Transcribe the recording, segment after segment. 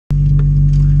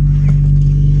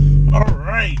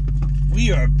right,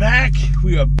 we are back.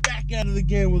 We are back at it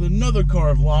again with another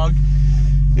car vlog.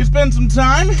 It's been some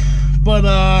time, but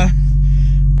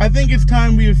I think it's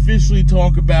time we officially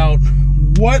talk about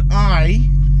what I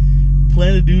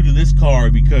plan to do to this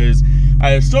car, because I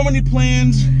have so many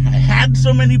plans. I had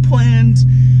so many plans.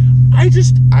 I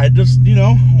just, you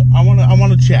know, I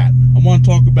want to chat. I want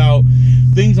to talk about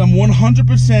things I'm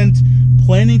 100%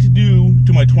 planning to do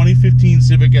to my 2015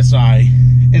 Civic Si,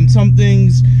 and some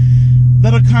things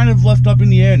that are kind of left up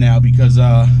in the air now because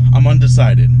I'm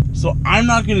undecided. So I'm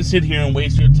not going to sit here and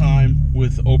waste your time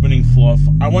with opening fluff.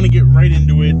 I want to get right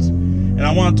into it, and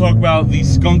I want to talk about the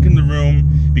skunk in the room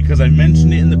because I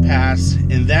mentioned it in the past,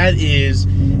 and that is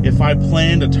if I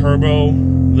plan to turbo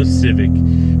the Civic.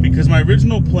 Because my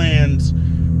original plans,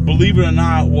 believe it or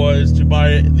not, was to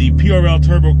buy the PRL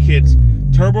turbo kits,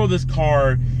 turbo this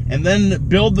car, and then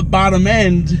build the bottom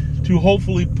end to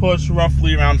hopefully push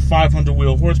roughly around 500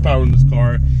 wheel horsepower in this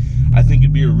car. I think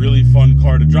it'd be a really fun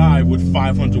car to drive with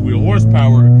 500 wheel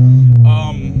horsepower.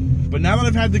 But now that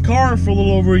I've had the car for a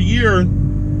little over a year,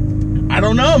 I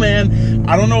don't know, man.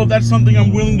 I don't know if that's something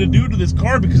I'm willing to do to this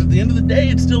car, because at the end of the day,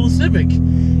 it's still a Civic.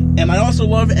 And I also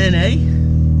love NA,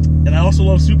 and I also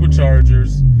love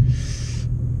superchargers,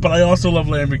 but I also love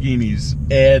Lamborghinis,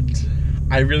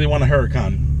 and I really want a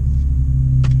Huracan.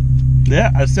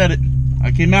 Yeah, I said it.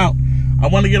 I came out. I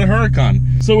want to get a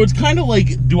Huracan. So it's kind of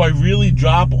like, do I really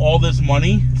drop all this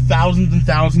money, thousands and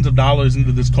thousands of dollars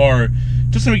into this car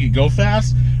just to make it go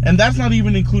fast? And that's not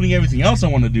even including everything else I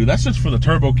want to do. That's just for the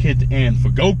turbo kit and for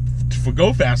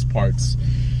go fast parts.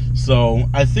 So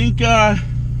I think, I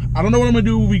don't know what I'm going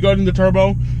to do regarding the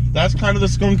turbo. That's kind of the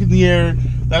skunk in the air.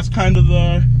 That's kind of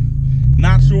the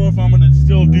not sure if I'm going to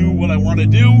still do what I want to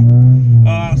do.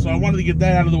 So I wanted to get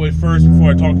that out of the way first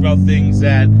before I talk about things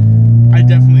that I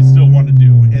definitely still want to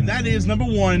do. And that is, number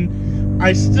one,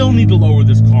 I still need to lower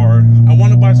this car. I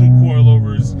want to buy some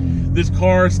coilovers. This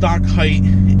car, stock height,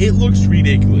 it looks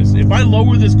ridiculous. If I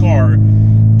lower this car,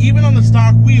 even on the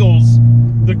stock wheels,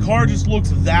 the car just looks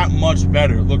that much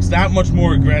better. It looks that much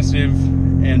more aggressive,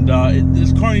 and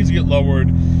this car needs to get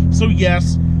lowered. So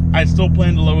yes, I still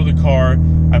plan to lower the car.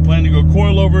 I plan to go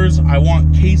coilovers. I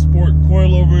want K-Sport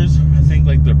coilovers. I think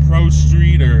like the Pro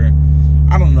Street, or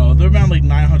I don't know. They're around like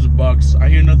 900 bucks. I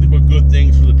hear nothing but good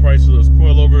things for the price of those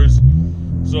coilovers.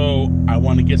 So I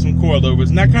want to get some coilovers.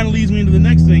 And that kind of leads me into the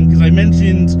next thing, because I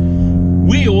mentioned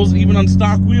wheels. Even on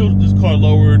stock wheels, this car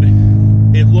lowered,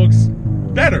 it looks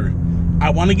better. I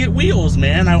want to get wheels,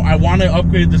 man. I want to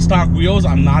upgrade the stock wheels.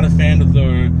 I'm not a fan of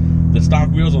the stock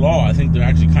wheels at all. I think they're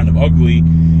actually kind of ugly.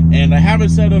 And I have a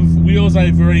set of wheels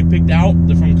I've already picked out.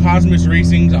 They're from Cosmos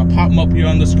Racing. I'll pop them up here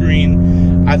on the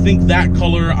screen. I think that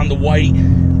color on the white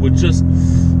would just,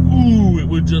 ooh, it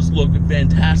would just look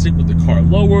fantastic with the car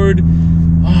lowered.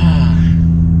 Ah,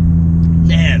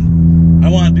 man, I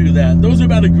want to do that. Those are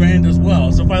about $1,000 as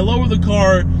well. So if I lower the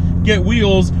car, get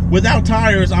wheels without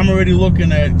tires, I'm already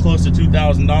looking at close to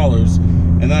 $2,000.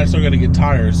 And then I still got to get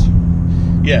tires.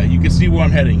 Yeah, you can see where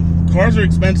I'm heading. Cars are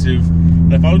expensive,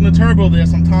 and if I was going to turbo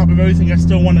this on top of everything I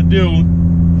still want to do,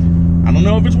 I don't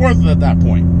know if it's worth it at that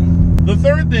point. The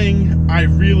third thing I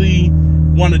really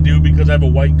want to do, because I have a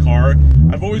white car,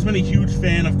 I've always been a huge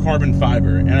fan of carbon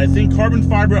fiber, and I think carbon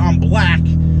fiber on black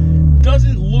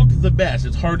doesn't look the best.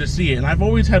 It's hard to see it, and I've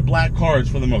always had black cars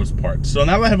for the most part. So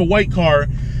now that I have a white car,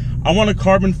 I want to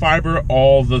carbon fiber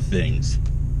all the things.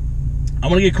 I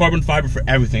want to get carbon fiber for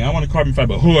everything. I want a carbon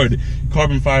fiber hood,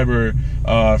 carbon fiber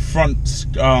front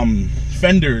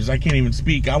fenders. I can't even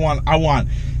speak. I want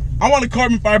to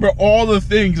carbon fiber all the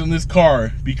things in this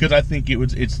car, because I think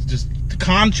it's just the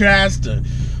contrast.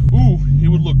 Ooh, it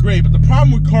would look great. But the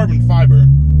problem with carbon fiber,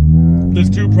 there's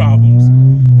two problems.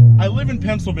 I live in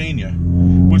Pennsylvania,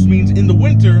 which means in the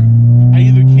winter I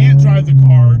either can't drive the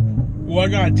car, or I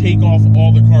gotta take off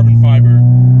all the carbon fiber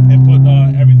and put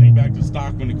everything back to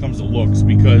stock when it comes to looks,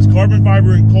 because carbon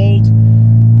fiber and cold,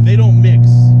 they don't mix.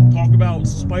 Talk about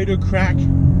spider crack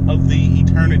of the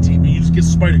eternity. You just get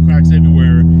spider cracks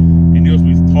everywhere, and you'll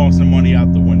just be tossing money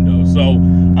out the window. So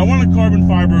I want to carbon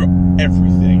fiber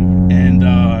everything, and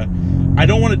I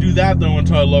don't want to do that though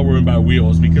until I lower and buy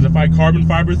wheels, because if I carbon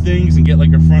fiber things and get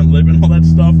like a front lip and all that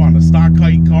stuff on a stock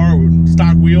height car with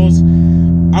stock wheels,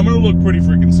 I'm gonna look pretty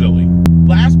freaking silly.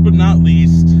 Last but not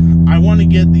least, I want to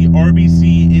get the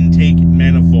RBC intake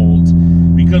manifold,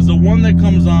 because the one that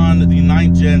comes on the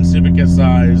 9th gen Civic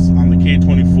Si's on the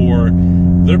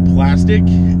K24, they're plastic,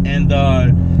 and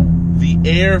the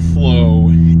airflow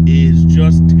is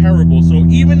just terrible. So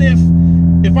even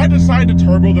if I decide to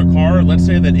turbo the car, let's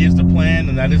say that is the plan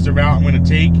and that is the route I'm going to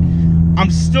take, I'm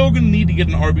still going to need to get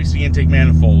an RBC intake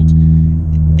manifold.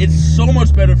 It's so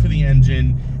much better for the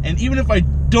engine, and even if I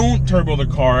don't turbo the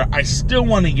car, I still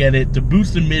want to get it to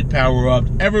boost the mid power up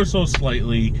ever so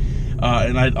slightly,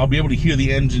 and I'll be able to hear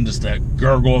the engine, just that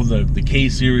gurgle of the K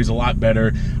series a lot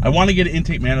better. I want to get an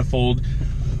intake manifold.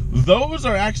 Those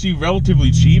are actually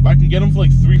relatively cheap. I can get them for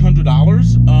like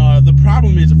 $300. The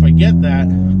problem is, if I get that,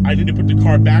 I need to put the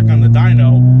car back on the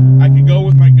dyno. I could go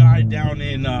with my guy down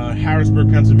in Harrisburg,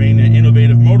 Pennsylvania,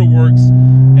 Innovative Motorworks,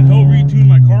 and he'll retune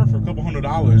my car for a couple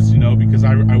 $100, you know, because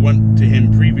I went to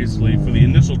him previously for the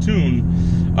initial tune.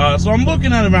 So I'm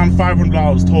looking at around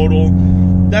 $500 total.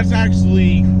 That's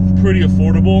actually pretty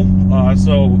affordable.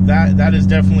 So that is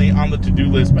definitely on the to-do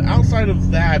list. But outside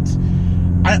of that,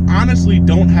 I honestly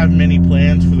don't have many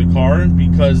plans for the car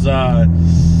because,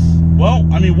 well,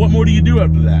 I mean, what more do you do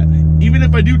after that? Even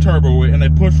if I do turbo it and I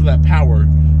push for that power,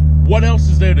 what else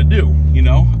is there to do, you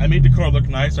know? I made the car look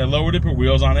nice. I lowered it, put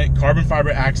wheels on it, carbon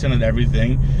fiber accented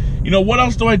everything. You know, what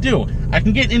else do I do? I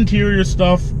can get interior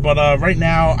stuff, but right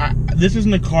now, this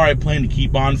isn't a car I plan to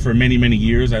keep on for many, many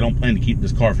years. I don't plan to keep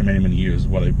this car for many, many years, is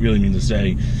what I really mean to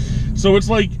say. So it's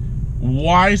like,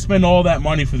 why spend all that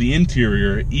money for the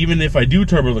interior, even if I do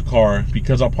turbo the car,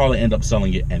 because I'll probably end up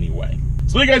selling it anyway.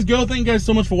 So there you guys go. Thank you guys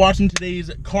so much for watching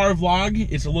today's car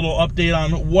vlog. It's a little update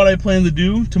on what I plan to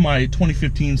do to my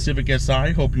 2015 Civic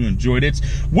Si. Hope you enjoyed it.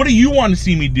 What do you want to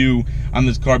see me do on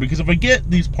this car? Because if I get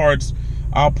these parts,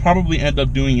 I'll probably end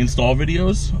up doing install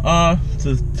videos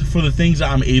for the things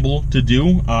that I'm able to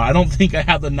do. I don't think I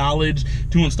have the knowledge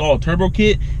to install a turbo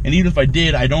kit, and even if I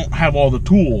did, I don't have all the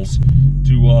tools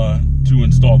to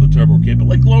install the turbo kit. But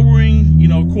like lowering, you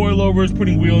know, coilovers,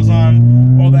 putting wheels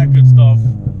on, all that good stuff,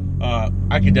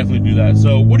 I could definitely do that.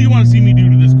 So what do you want to see me do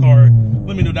to this car?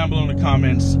 Let me know down below in the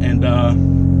comments, and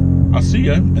I'll see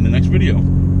you in the next video.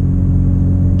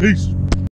 Peace.